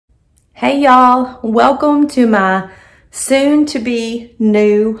Hey y'all, welcome to my soon-to-be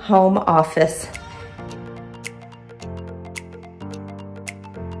new home office.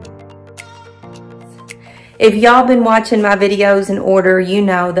 If y'all been watching my videos in order, you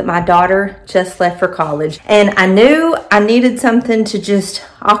know that my daughter just left for college. And I knew I needed something to just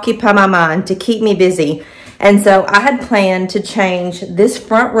occupy my mind, to keep me busy. And so I had planned to change this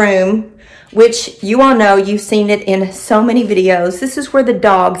front room, which you all know, you've seen it in so many videos. This is where the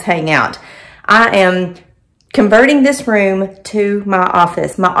dogs hang out. I am converting this room to my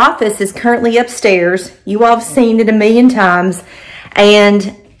office. My office is currently upstairs. You all have seen it a million times.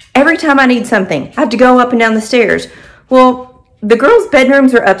 And every time I need something, I have to go up and down the stairs. Well, the girls'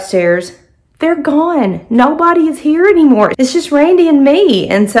 bedrooms are upstairs. They're gone. Nobody is here anymore. It's just Randy and me.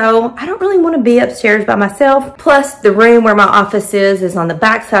 And so I don't really want to be upstairs by myself. Plus the room where my office is on the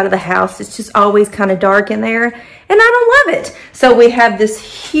back side of the house. It's just always kind of dark in there and I don't love it. So we have this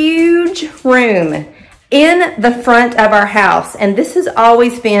huge room in the front of our house. And this has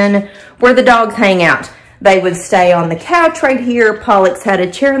always been where the dogs hang out. They would stay on the couch right here. POLLUX'S had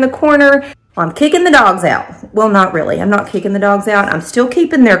a chair in the corner. I'm kicking the dogs out. Well, not really. I'm not kicking the dogs out. I'm still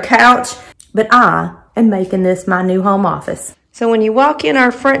keeping their couch. But I am making this my new home office. So when you walk in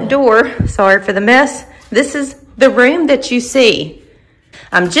our front door, sorry for the mess, this is the room that you see.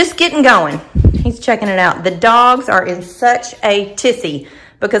 I'm just getting going. He's checking it out. The dogs are in such a tizzy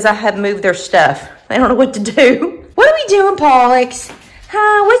because I have moved their stuff. They don't know what to do. What are we doing, POLLUX'S?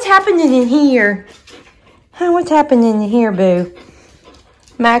 Huh, what's happening in here? Huh, what's happening in here, boo?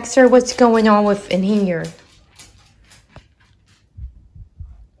 Maxer, what's going on in here?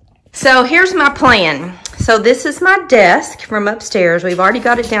 So here's my plan. So this is my desk from upstairs. We've already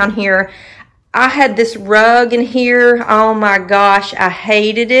got it down here. I had this rug in here. Oh my gosh, I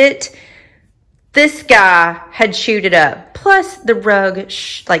hated it. This guy had chewed it up. Plus the rug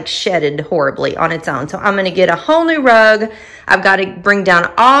like shedded horribly on its own. So I'm gonna get a whole new rug. I've got to bring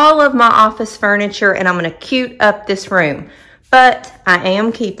down all of my office furniture and I'm gonna cute up this room. But I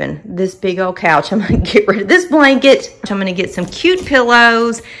am keeping this big old couch. I'm gonna get rid of this blanket. I'm gonna get some cute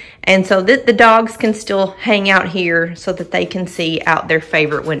pillows. And so that the dogs can still hang out here so that they can see out their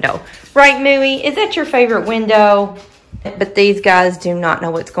favorite window. Right, Mooey? Is that your favorite window? But these guys do not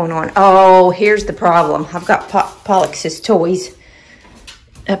know what's going on. Oh, here's the problem. I've got POLLUX'S toys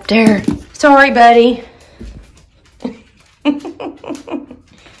up there. Sorry, buddy.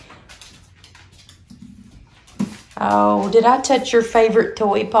 Oh, did I touch your favorite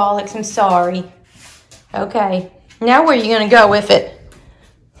toy, POLLUX'S? I'm sorry. Okay. Now where are you going to go with it?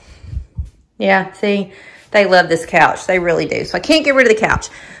 Yeah, see, they love this couch. They really do. So I can't get rid of the couch.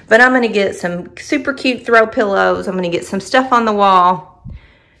 But I'm going to get some super cute throw pillows. I'm going to get some stuff on the wall.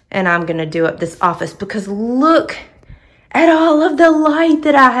 And I'm going to do up this office because look at all of the light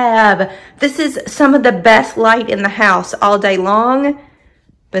that I have. This is some of the best light in the house all day long.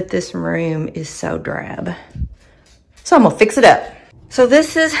 But this room is so drab. So I'm going to fix it up. So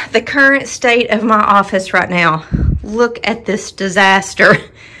this is the current state of my office right now. Look at this disaster.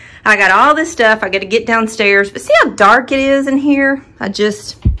 I got all this stuff. I got to get downstairs. But see how dark it is in here?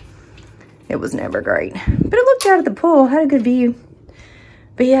 It was never great. But it looked out at the pool. Had a good view.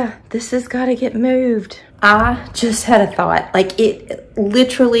 But yeah, this has got to get moved. I just had a thought. Like it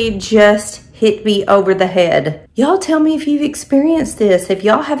literally just hit me over the head. Y'all tell me if you've experienced this. If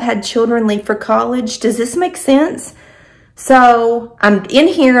y'all have had children leave for college, does this make sense? So I'm in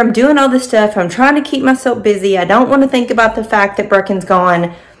here. I'm doing all this stuff. I'm trying to keep myself busy. I don't want to think about the fact that Brecken's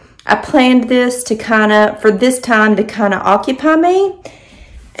gone. I planned this to for this time to occupy me.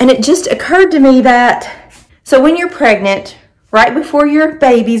 And it just occurred to me that, so when you're pregnant, right before your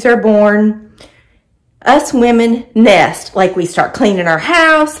babies are born, us women nest. Like we start cleaning our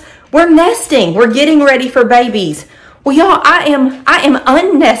house. We're nesting. We're getting ready for babies. Well, y'all, I am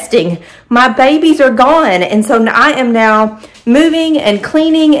unnesting. My babies are gone. And so I am now moving and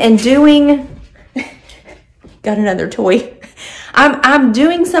cleaning and doing, got another toy. I'm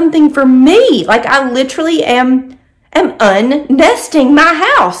doing something for me. Like I literally am unnesting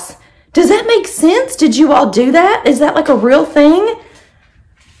my house. Does that make sense? Did you all do that? Is that like a real thing?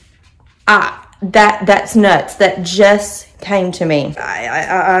 That's nuts. That just came to me.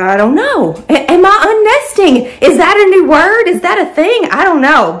 I don't know. Am I unnesting? Is that a new word? Is that a thing? I don't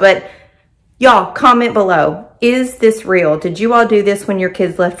know. But y'all comment below. Is this real? Did you all do this when your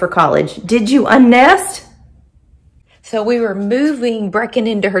kids left for college? Did you unnest? So we were moving Brecken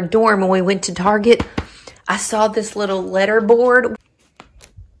into her dorm when we went to Target. I saw this little letter board.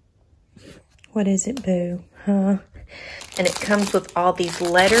 What is it, boo? Huh? And it comes with all these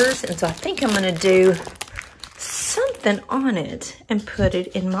letters. And so I think I'm going to do something on it and put it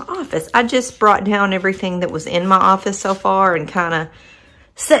in my office. I just brought down everything that was in my office so far and kind of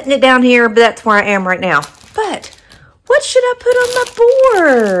setting it down here, but that's where I am right now. But what should I put on my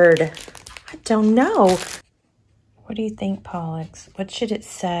board? I don't know. What do you think, Pollux? What should it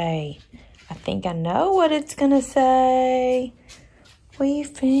say? I think I know what it's gonna say. What do you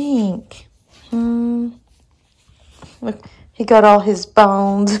think? Look, he got all his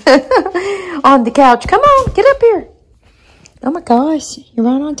bones on the couch. Come on, get up here. Oh my gosh, you're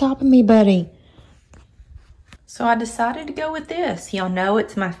right on top of me, buddy. So I decided to go with this. Y'all know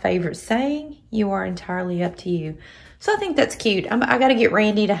it's my favorite saying. You are entirely up to you. So I think that's cute. I got to get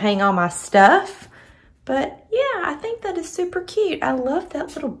Randy to hang all my stuff. But yeah, I think that is super cute. I love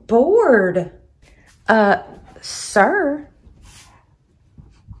that little board. Sir.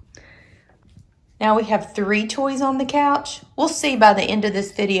 Now we have 3 toys on the couch. We'll see by the end of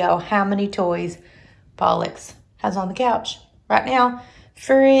this video how many toys Pollux has on the couch. Right now,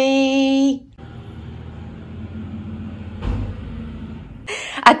 3.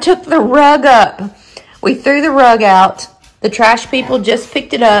 I took the rug up. We threw the rug out. The trash people just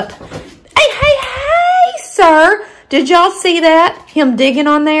picked it up. Hey, sir. Did y'all see that? Him digging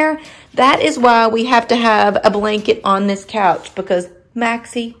on there? That is why we have to have a blanket on this couch, because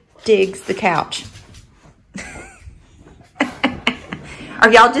Maxie digs the couch.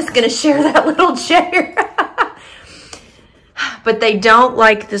 Are y'all just going to share that little chair? But they don't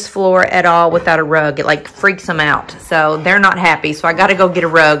like this floor at all without a rug. It like freaks them out. So they're not happy. So I got to go get a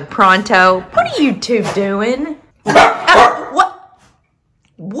rug pronto. What are you two doing? What?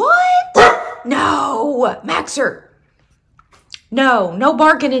 What? No, Maxer. No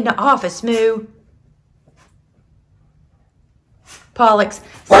barking in the office, Moo. Pollux,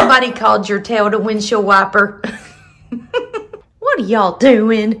 somebody called your tail the windshield wiper. What are y'all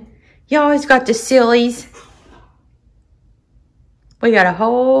doing? Y'all always got the sillies. We got a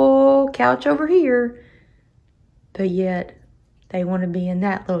whole couch over here, but yet they want to be in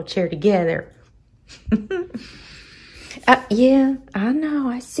that little chair together. Yeah, I know.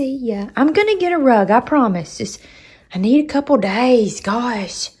 I see ya. I'm going to get a rug. I promise. I need a couple days.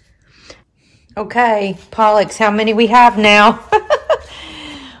 Gosh. Okay, Pollux, how many we have now?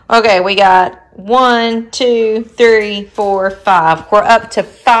 Okay, we got 1, 2, 3, 4, 5. We're up to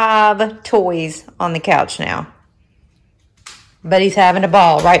 5 toys on the couch now. But he's having a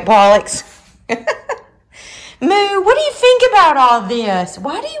ball, right, Pollux? Moo, what do you think about all this?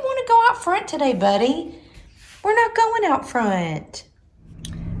 Why do you want to go out front today, buddy? We're not going out front.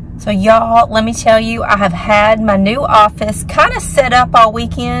 So y'all, let me tell you, I have had my new office kind of set up all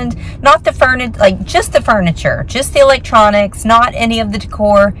weekend. Not the furniture, like just the furniture, just the electronics, not any of the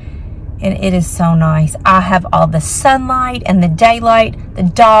decor. And it is so nice. I have all the sunlight and the daylight. The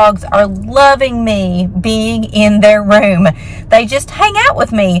dogs are loving me being in their room. They just hang out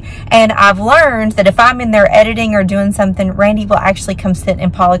with me. And I've learned that if I'm in there editing or doing something, Randy will actually come sit in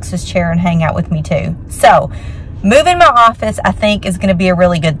Pollux's chair and hang out with me too. So moving my office, I think, is going to be a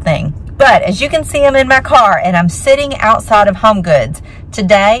really good thing. But as you can see, I'm in my car and I'm sitting outside of Home Goods.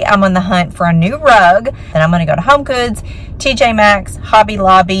 Today, I'm on the hunt for a new rug. And I'm going to go to Home Goods, TJ Maxx, Hobby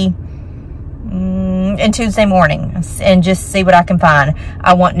Lobby, and Tuesday morning and just see what I can find.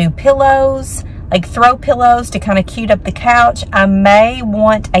 I want new pillows, like throw pillows to kind of cute up the couch. I may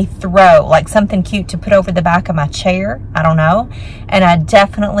want a throw, like something cute to put over the back of my chair. I don't know. And I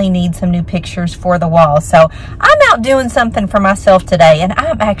definitely need some new pictures for the wall. So I'm out doing something for myself today, and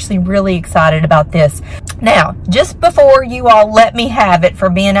I'm actually really excited about this. Now, just before you all let me have it for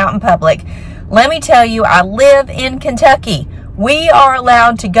being out in public, let me tell you, I live in Kentucky. We are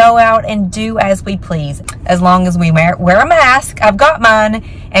allowed to go out and do as we please, as long as we wear a mask. I've got mine,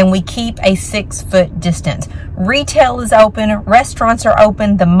 and we keep a 6-foot distance. Retail is open, restaurants are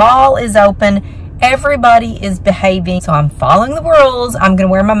open, the mall is open, everybody is behaving. So I'm following the rules. I'm gonna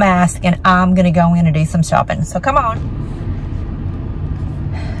wear my mask, and I'm gonna go in and do some shopping. So come on.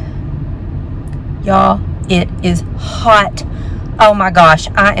 Y'all, it is hot. Oh my gosh,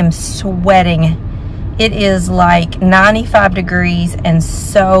 I am sweating. It is like 95 degrees and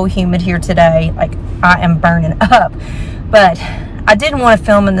so humid here today. Like, I am burning up. But I didn't want to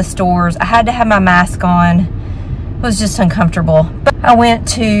film in the stores. I had to have my mask on. It was just uncomfortable. But I went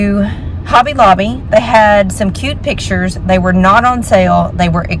to Hobby Lobby. They had some cute pictures. They were not on sale. They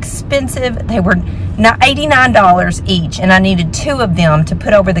were expensive. They were $89 each, and I needed 2 of them to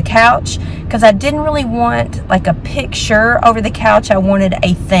put over the couch because I didn't really want like a picture over the couch. I wanted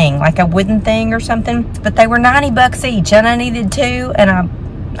a thing, like a wooden thing or something. But they were 90 bucks each, and I needed 2, and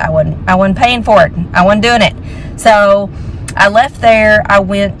I wasn't paying for it. I wasn't doing it. So I left there. I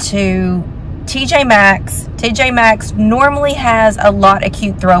went to TJ Maxx. TJ Maxx normally has a lot of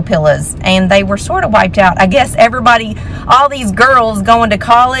cute throw pillows, and they were sort of wiped out. I guess everybody, all these girls going to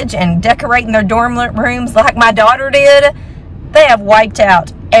college and decorating their dorm rooms like my daughter did, they have wiped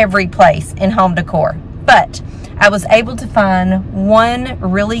out every place in home decor. But I was able to find one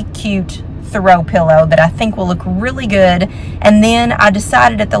really cute throw pillow that I think will look really good. And then I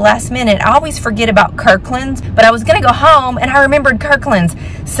decided at the last minute, I always forget about Kirkland's, but I was gonna go home and I remembered Kirkland's.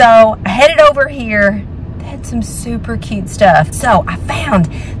 So I headed over here. They had some super cute stuff. So I found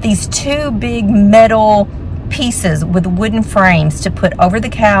these two big metal pieces with wooden frames to put over the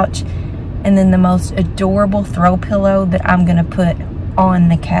couch, and then the most adorable throw pillow that I'm gonna put on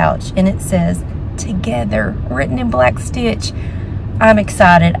the couch. And it says "Together" written in black stitch. I'm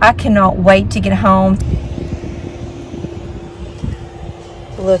excited. I cannot wait to get home.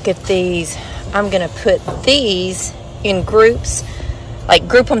 Look at these. I'm gonna put these in groups, like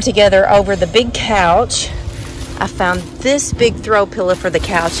group them together over the big couch. I found this big throw pillow for the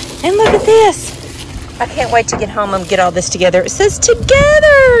couch. And look at this. I can't wait to get home and get all this together. It says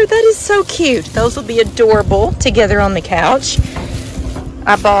 "Together." That is so cute. Those will be adorable together on the couch.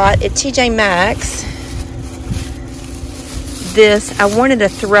 I bought at TJ Maxx this. I wanted a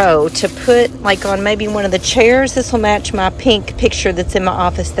throw to put like on maybe one of the chairs. This will match my pink picture that's in my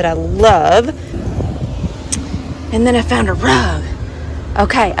office that I love. And then I found a rug.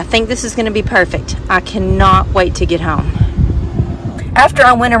 Okay, I think this is going to be perfect. I cannot wait to get home. After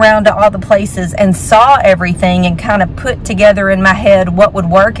I went around to all the places and saw everything and kind of put together in my head what would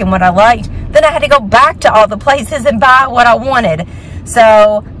work and what I liked, then I had to go back to all the places and buy what I wanted.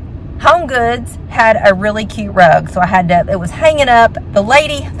 So Home Goods had a really cute rug, so I had to, it was hanging up.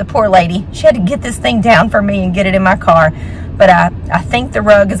 The poor lady, she had to get this thing down for me and get it in my car. But I think the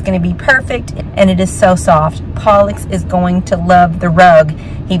rug is going to be perfect, and it is so soft. Pollux is going to love the rug.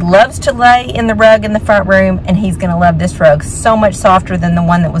 He loves to lay in the rug in the front room, and he's going to love this rug. So much softer than the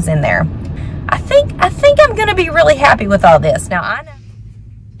one that was in there. I think I'm going to be really happy with all this. Now, I know.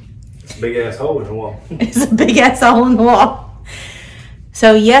 Big ass hole in the wall. It's a big ass hole in the wall.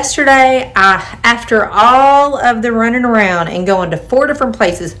 So yesterday, after all of the running around and going to 4 different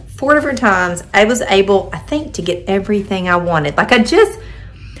places, 4 different times, I was able, I think, to get everything I wanted. Like I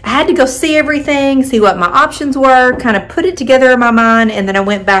had to go see everything, see what my options were, kind of put it together in my mind, and then I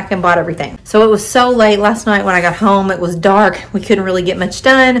went back and bought everything. So it was so late last night when I got home. It was dark. We couldn't really get much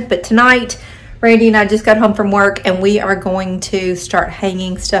done. But tonight, Randy and I just got home from work, and we are going to start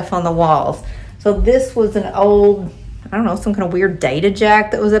hanging stuff on the walls. So this was an old, I don't know, some kind of weird data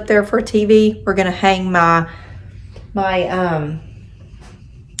jack that was up there for a TV. We're gonna hang my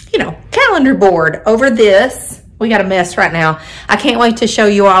you know, calendar board over this. We got a mess right now. I can't wait to show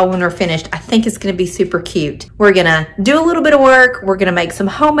you all when we're finished. I think it's gonna be super cute. We're gonna do a little bit of work. We're gonna make some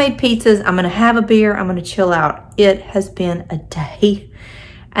homemade pizzas. I'm gonna have a beer. I'm gonna chill out. It has been a day.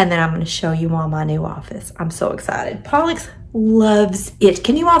 And then I'm gonna show you all my new office. I'm so excited. Pollux loves it.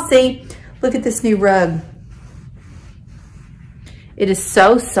 Can you all see? Look at this new rug. It is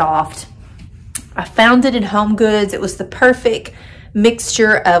so soft. I found it in Home Goods. It was the perfect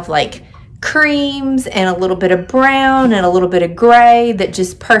mixture of like creams and a little bit of brown and a little bit of gray that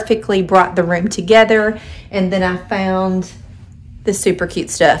just perfectly brought the room together. And then I found this super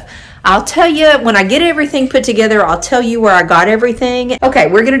cute stuff. I'll tell you when I get everything put together, I'll tell you where I got everything. Okay,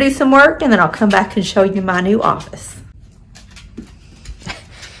 we're gonna do some work and then I'll come back and show you my new office.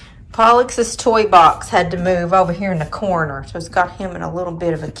 Pollux'S toy box had to move over here in the corner, so it's got him in a little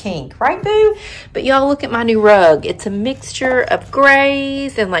bit of a kink, right, boo? But y'all look at my new rug. It's a mixture of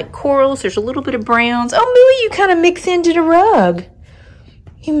grays and like corals. There's a little bit of browns. Oh, Mooey, you kind of mix into the rug.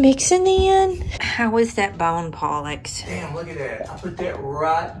 You mixing in? How is that bone, Pollux? Damn, look at that. I put that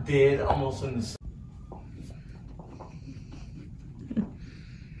right dead almost in the...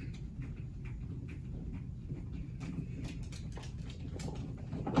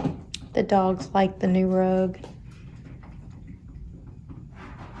 The dogs like the new rug.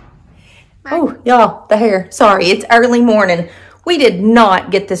 Oh, y'all, the hair. Sorry, it's early morning. We did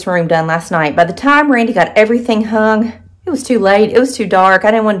not get this room done last night. By the time Randy got everything hung, it was too late. It was too dark.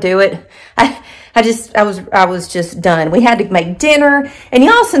 I didn't want to do it. I was just done. We had to make dinner. And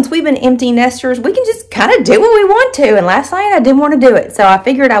y'all, since we've been empty nesters, we can just kind of do what we want to. And last night I didn't want to do it. So I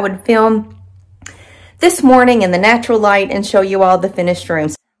figured I would film this morning in the natural light and show you all the finished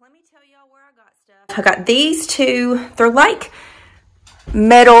rooms. I got these two. They're like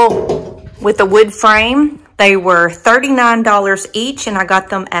metal with a wood frame. They were $39 each, and I got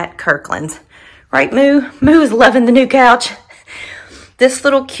them at Kirkland's. Right, Moo? Moo is loving the new couch. This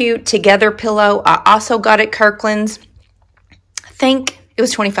little cute Together pillow I also got at Kirkland's. I think It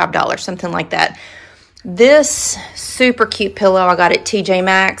was $25, something like that. This super cute pillow I got at TJ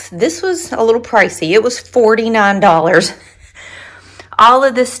Maxx. This was a little pricey. It was $49. All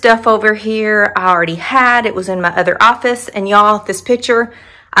of this stuff over here I already had. It was in my other office. And y'all, this picture,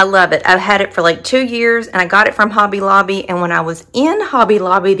 I love it. I've had it for like 2 years and I got it from Hobby Lobby. And when I was in Hobby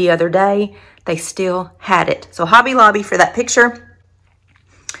Lobby the other day, they still had it. So Hobby Lobby for that picture.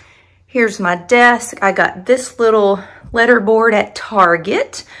 Here's my desk. I got this little letterboard at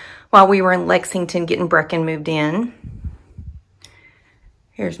Target while we were in Lexington getting Brecken moved in.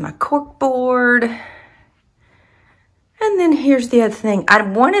 Here's my cork board. And then here's the other thing. I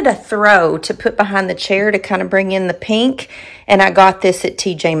wanted a throw to put behind the chair to kind of bring in the pink. And I got this at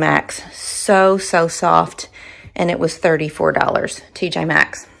TJ Maxx. So soft. And it was $34, TJ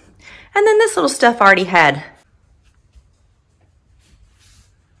Maxx. And then this little stuff I already had.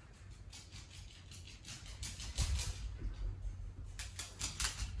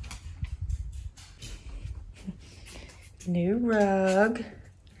 New rug.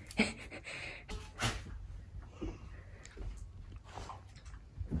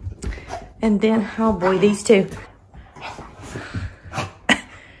 And then, oh boy, these two.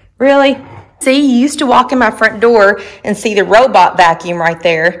 Really? See, you used to walk in my front door and see the robot vacuum right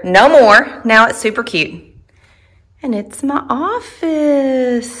there. No more. Now it's super cute. And it's my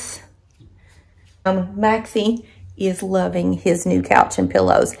office. Maxie is loving his new couch and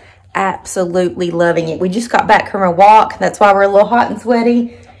pillows. Absolutely loving it. We just got back from a walk. That's why we're a little hot and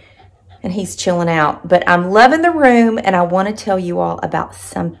sweaty. And he's chilling out. But I'm loving the room, and I want to tell you all about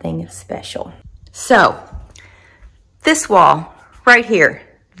something special. So, this wall right here,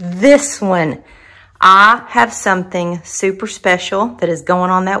 this one, I have something super special that is going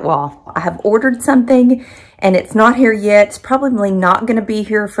on that wall. I have ordered something, and it's not here yet. It's probably not going to be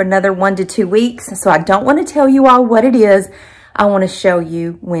here for another 1 to 2 weeks. So I don't want to tell you all what it is. I want to show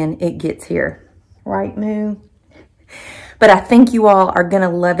you when it gets here. Right, Moo? But I think you all are going to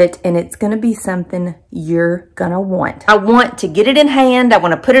love it, and it's going to be something you're going to want. I want to get it in hand. I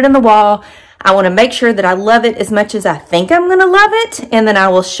want to put it on the wall. I want to make sure that I love it as much as I think I'm going to love it, and then I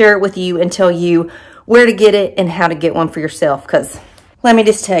will share it with you and tell you where to get it and how to get one for yourself. Because let me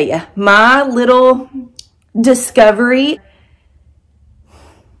just tell you, my little discovery,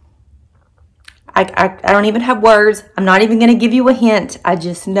 I don't even have words. I'm not even going to give you a hint. I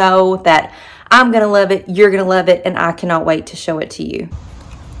just know that I'm going to love it, you're going to love it, and I cannot wait to show it to you.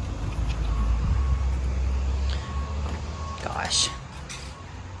 Gosh.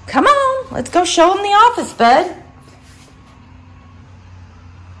 Come on, let's go show them the office, bud.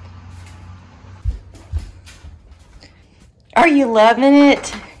 Are you loving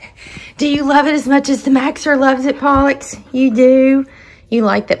it? Do you love it as much as the Maxer loves it, Pollux? You do? You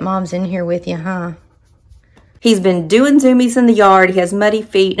like that Mom's in here with you, huh? He's been doing zoomies in the yard. He has muddy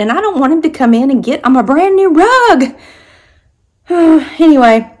feet, and I don't want him to come in and get on my brand new rug.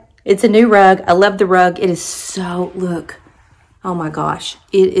 Anyway, it's a new rug. I love the rug. It is so, look. Oh my gosh.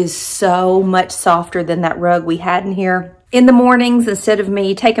 It is so much softer than that rug we had in here. In the mornings, instead of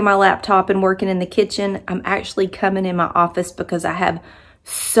me taking my laptop and working in the kitchen, I'm actually coming in my office because I have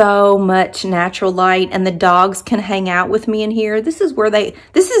so much natural light, and the dogs can hang out with me in here. This is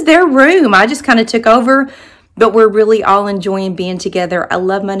their room. I just kind of took over. But we're really all enjoying being together. I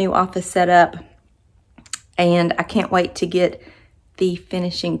love my new office setup. And I can't wait to get the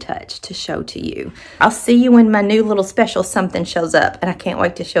finishing touch to show to you. I'll see you when my new little special something shows up. And I can't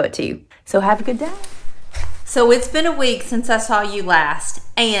wait to show it to you. So have a good day. So it's been a week since I saw you last.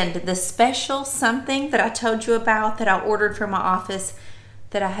 And the special something that I told you about that I ordered from my office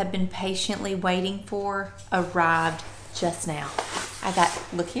that I have been patiently waiting for arrived just now. I got,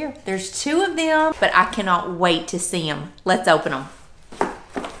 look here, there's 2 of them, but I cannot wait to see them. Let's open them.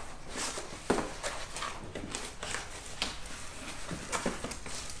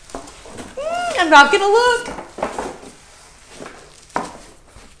 I'm not gonna look.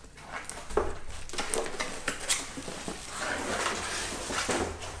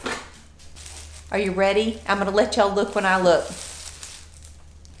 Are you ready? I'm gonna let y'all look when I look.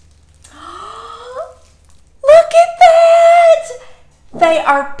 They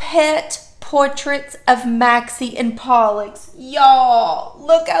are pet portraits of Maxie and Pollux. Y'all,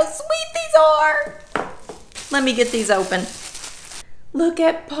 look how sweet these are. Let me get these open. Look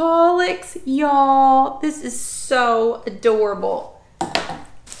at Pollux, y'all. This is so adorable.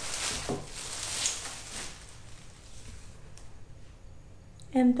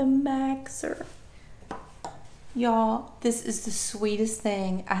 And the Maxer. Y'all, this is the sweetest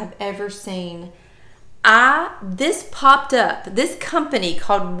thing I have ever seen. This popped up. This company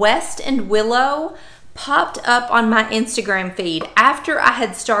called West and Willow popped up on my Instagram feed after I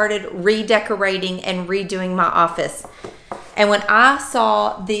had started redecorating and redoing my office. And when I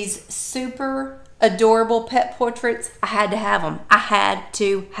saw these super adorable pet portraits, I had to have them. I had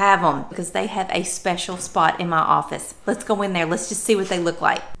to have them because they have a special spot in my office. Let's go in there. Let's just see what they look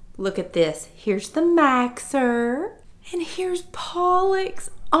like. Look at this. Here's the Maxer and here's Pollux.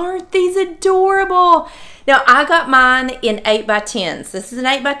 Aren't these adorable? Now I got mine in 8x10s. This is an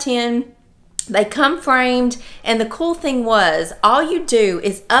 8x10. They come framed, and the cool thing was all you do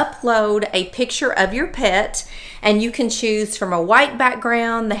is upload a picture of your pet, and you can choose from a white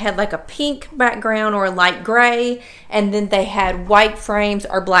background. They had like a pink background or a light gray, and then they had white frames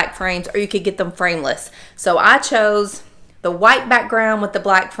or black frames, or you could get them frameless. So I chose the white background with the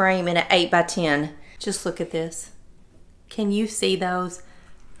black frame in an 8x10. Just look at this. Can you see those?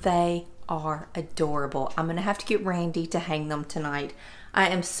 They are adorable. I'm gonna have to get Randy to hang them tonight. I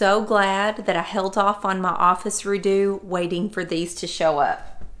am so glad that I held off on my office redo waiting for these to show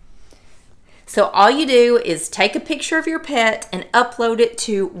up. So all you do is take a picture of your pet and upload it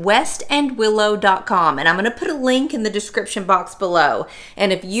to westandwillow.com, and I'm going to put a link in the description box below.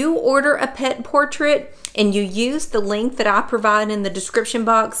 And if you order a pet portrait and you use the link that I provide in the description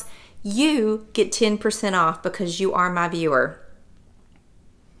box, you get 10% off because you are my viewer.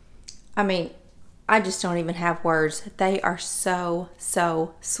 I mean, I just don't even have words. They are so,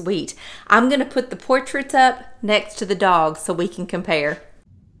 so sweet. I'm going to put the portraits up next to the dogs so we can compare.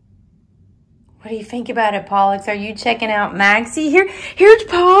 What do you think about it, Pollux? Are you checking out Maxie? Here's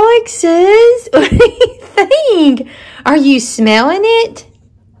Pollux'S. What do you think? Are you smelling it?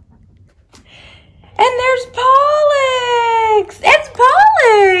 And there's Pollux. It's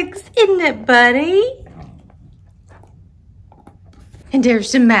Pollux, isn't it, buddy? And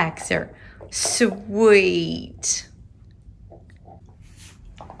there's the Maxer. Sweet.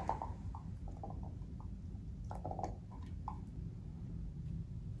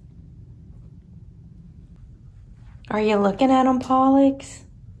 Are you looking at them, Pollux?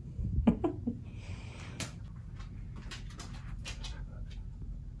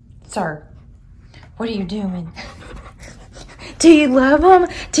 Sir, what are you doing? Do you love them?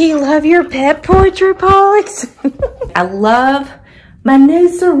 Do you love your pet portrait, Pollux? I love my new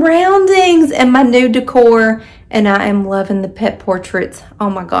surroundings and my new decor, and I am loving the pet portraits. Oh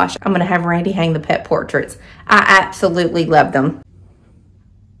my gosh, I'm gonna have Randy hang the pet portraits. I absolutely love them.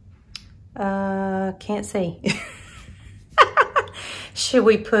 Can't see. Should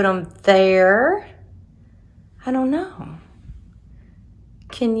we put them there? I don't know.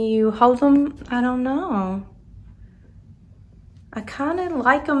 Can you hold them? I don't know. I kind of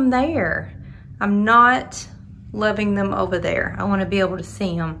like them there. I'm not loving them over there. I want to be able to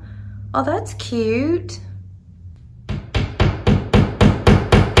see them. Oh, that's cute.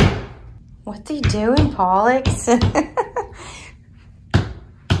 What's he doing, Pollux?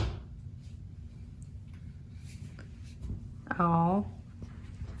 Oh.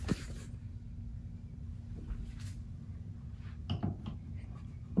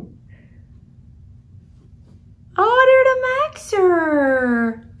 Oh, they're the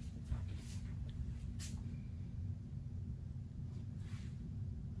Maxer.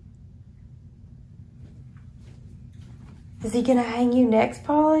 Is he gonna hang you next,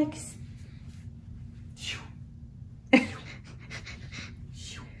 Pollux?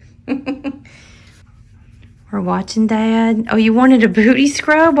 We're watching Dad. Oh, you wanted a booty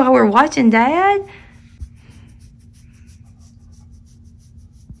scrub while we're watching Dad?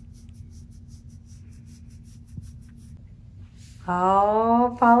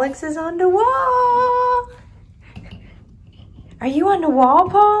 Oh, Pollux is on the wall. Are you on the wall,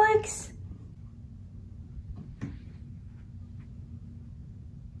 Pollux?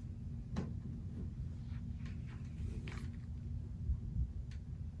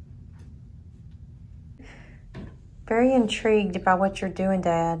 Very intrigued by what you're doing,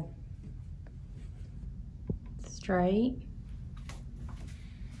 Dad. Straight.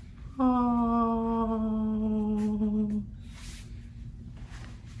 Oh,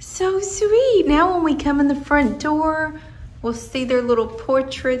 so sweet. Now when we come in the front door, we'll see their little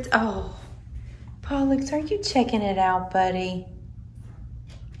portraits. Oh, Pollux, are you checking it out, buddy?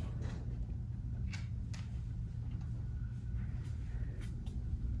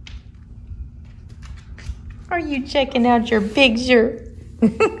 Are you checking out your picture?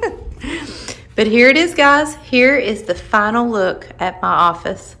 But here it is, guys. Here is the final look at my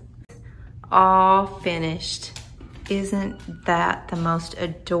office. All finished. Isn't that the most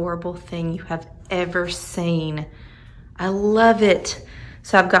adorable thing you have ever seen? I love it.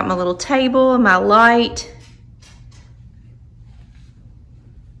 So I've got my little table and my light.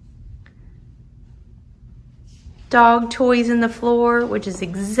 dog toys in the floor, which is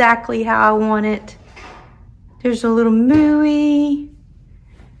exactly how I want it. There's a little mooey.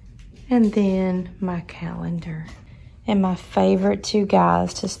 And then my calendar. And my favorite two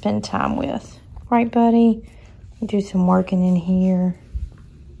guys to spend time with. Right, buddy? Do some working in here.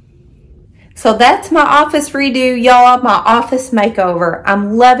 So that's my office redo, y'all, my office makeover.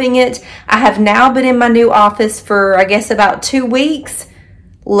 I'm loving it. I have now been in my new office for, I guess, about 2 weeks.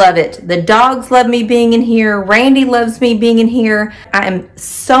 Love it. The dogs love me being in here. Randy loves me being in here. I am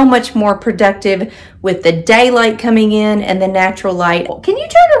so much more productive with the daylight coming in and the natural light. Can you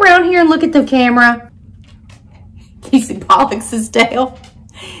turn around here and look at the camera? You see POLLUX'S tail?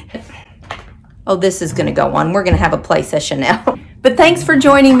 Oh, this is going to go on. We're going to have a play session now. But thanks for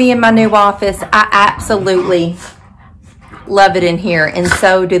joining me in my new office. I absolutely love it in here, and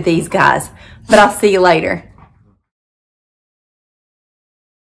so do these guys. But I'll see you later.